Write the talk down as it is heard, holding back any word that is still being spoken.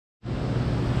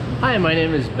Hi, my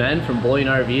name is Ben from Bullyan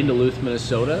RV in Duluth,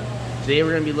 Minnesota. Today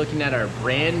we're going to be looking at our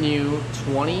brand new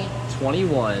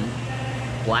 2021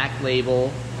 Black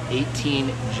Label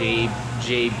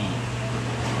 18JJB.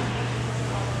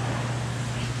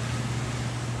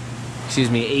 Excuse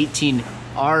me,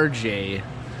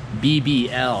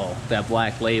 18RJBBL, that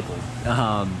Black Label.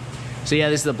 So yeah,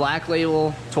 this is the Black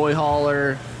Label toy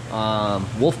hauler,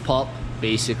 wolf pup,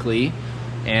 basically.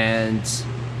 And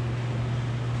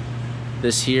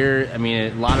this here, I mean,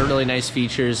 a lot of really nice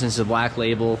features. This is a Black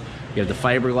Label. You have the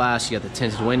fiberglass, you got the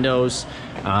tinted windows.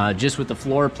 Just with the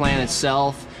floor plan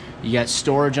itself, you got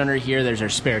storage under here. There's our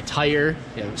spare tire.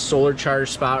 You have a solar charge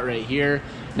spot right here.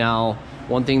 Now,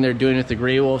 one thing they're doing with the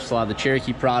Grey Wolves, a lot of the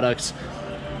Cherokee products,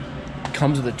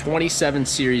 comes with a 27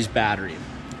 series battery.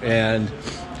 And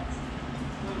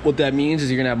what that means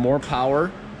is you're gonna have more power.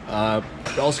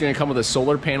 It's also gonna come with a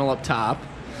solar panel up top.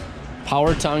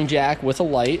 Power tongue jack with a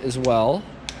light as well.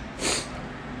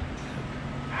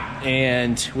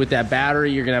 And with that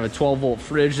battery, you're gonna have a 12-volt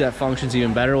fridge that functions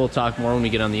even better. We'll talk more when we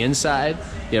get on the inside.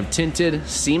 You have tinted,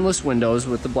 seamless windows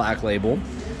with the Black Label.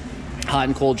 Hot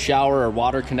and cold shower or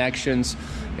water connections.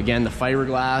 Again, the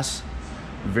fiberglass,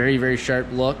 very, very sharp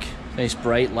look. Nice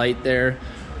bright light there.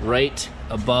 Right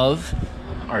above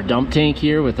our dump tank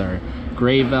here with our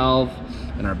gray valve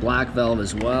and our black valve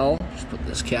as well. Just put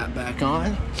this cap back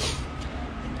on.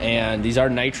 And these are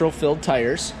nitro-filled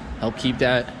tires. Help keep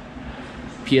that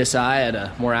PSI at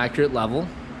a more accurate level.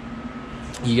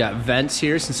 You got vents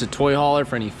here since it's a toy hauler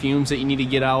for any fumes that you need to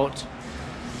get out.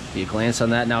 Be a glance on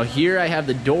that. Now here I have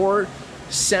the door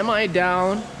semi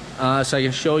down so I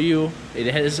can show you.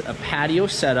 It has a patio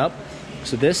setup.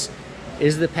 So this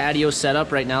is the patio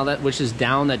setup right now, which is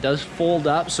down. That does fold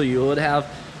up, so you would have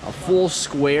a full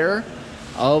square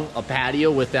of a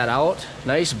patio with that out.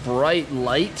 Nice bright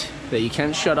light that you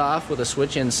can shut off with a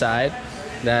switch inside,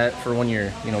 that for when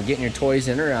you're getting your toys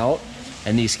in or out.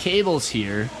 And these cables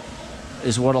here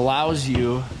is what allows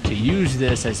you to use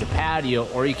this as a patio,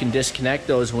 or you can disconnect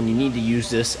those when you need to use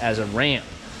this as a ramp.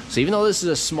 So even though this is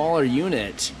a smaller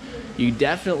unit, you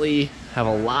definitely have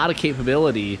a lot of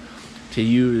capability to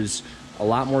use a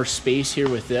lot more space here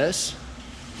with this.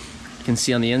 You can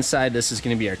see on the inside, this is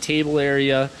going to be our table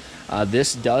area.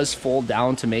 This does fold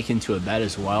down to make into a bed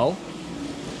as well.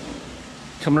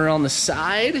 Coming around the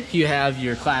side, you have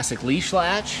your classic leash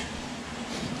latch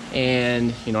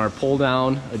and our pull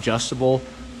down adjustable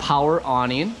power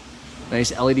awning.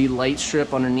 Nice LED light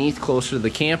strip underneath closer to the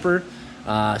camper.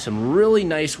 Some really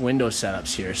nice window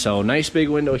setups here. So nice big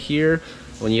window here.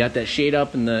 When you got that shade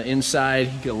up in the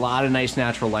inside, you get a lot of nice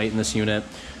natural light in this unit.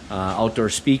 Outdoor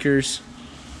speakers.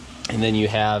 And then you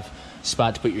have a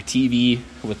spot to put your TV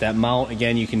with that mount.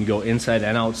 Again, you can go inside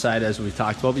and outside as we've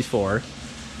talked about before.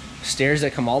 Stairs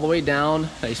that come all the way down.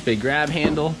 Nice big grab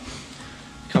handle.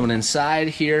 Coming inside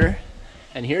here.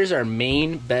 And here's our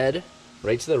main bed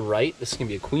right to the right. This is going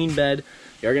to be a queen bed.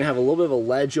 You're going to have a little bit of a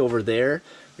ledge over there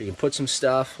where you can put some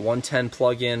stuff. 110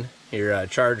 plug-in, your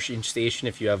charging station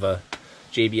if you have a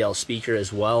JBL speaker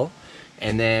as well.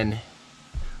 And then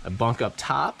a bunk up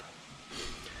top.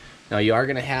 Now you are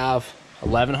going to have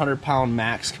 1,100 pound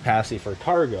max capacity for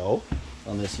cargo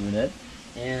on this unit.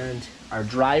 And our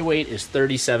dry weight is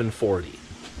 3740.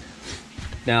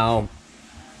 Now,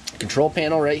 control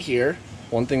panel right here.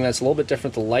 One thing that's a little bit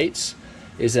different, the lights,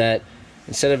 is that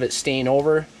instead of it staying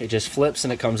over, it just flips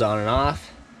and it comes on and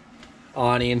off.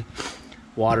 Awning,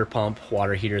 water pump,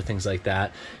 water heater, things like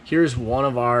that. Here's one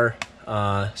of our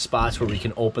spots where we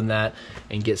can open that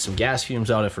and get some gas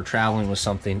fumes out if we're traveling with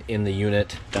something in the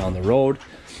unit down the road.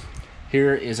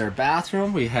 Here is our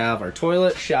bathroom. We have our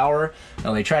toilet, shower.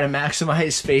 Now they try to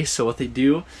maximize space, so what they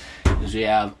do is we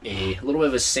have a little bit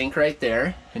of a sink right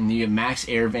there, and you have max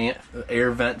air vent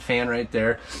fan right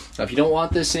there. Now if you don't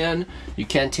want this in, you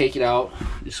can take it out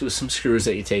just with some screws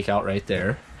that you take out right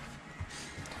there.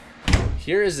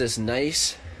 Here is this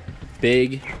nice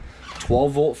big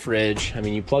 12-volt fridge. I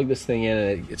mean, you plug this thing in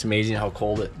and it's amazing how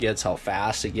cold it gets, how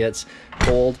fast it gets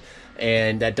cold.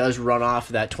 And that does run off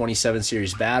that 27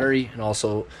 series battery, and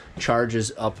also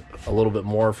charges up a little bit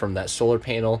more from that solar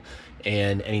panel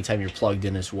and anytime you're plugged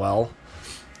in as well.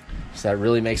 So that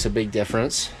really makes a big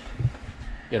difference.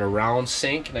 You got a round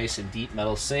sink, nice and deep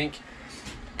metal sink.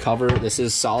 Cover, this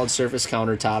is solid surface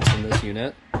countertops in this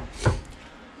unit.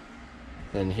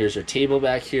 Then here's our table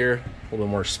back here, a little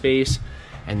bit more space.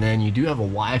 And then you do have a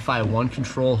Wi-Fi 1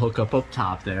 control hookup up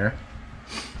top there.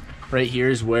 Right here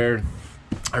is where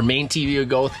our main TV would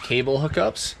go with the cable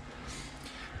hookups.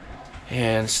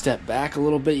 And step back a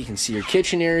little bit, you can see your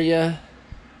kitchen area,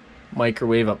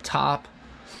 microwave up top.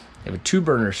 You have a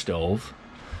 2-burner stove,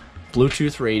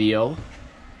 Bluetooth radio,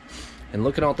 And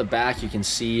looking out the back, you can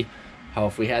see how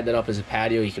if we had that up as a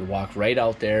patio, you could walk right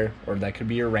out there, or that could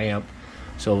be your ramp.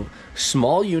 So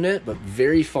small unit, but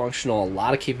very functional. A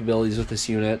lot of capabilities with this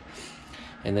unit.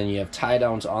 And then you have tie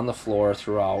downs on the floor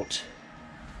throughout.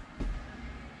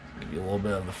 Give you a little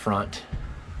bit of the front.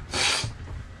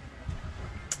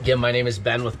 Again, my name is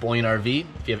Ben with Bullyan RV.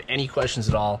 If you have any questions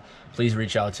at all, please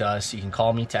reach out to us. You can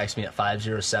call me, text me at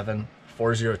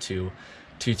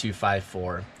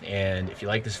 507-402-2254. And if you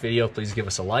like this video, please give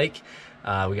us a like.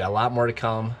 We got a lot more to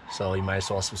come, so you might as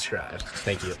well subscribe.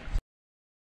 Thank you.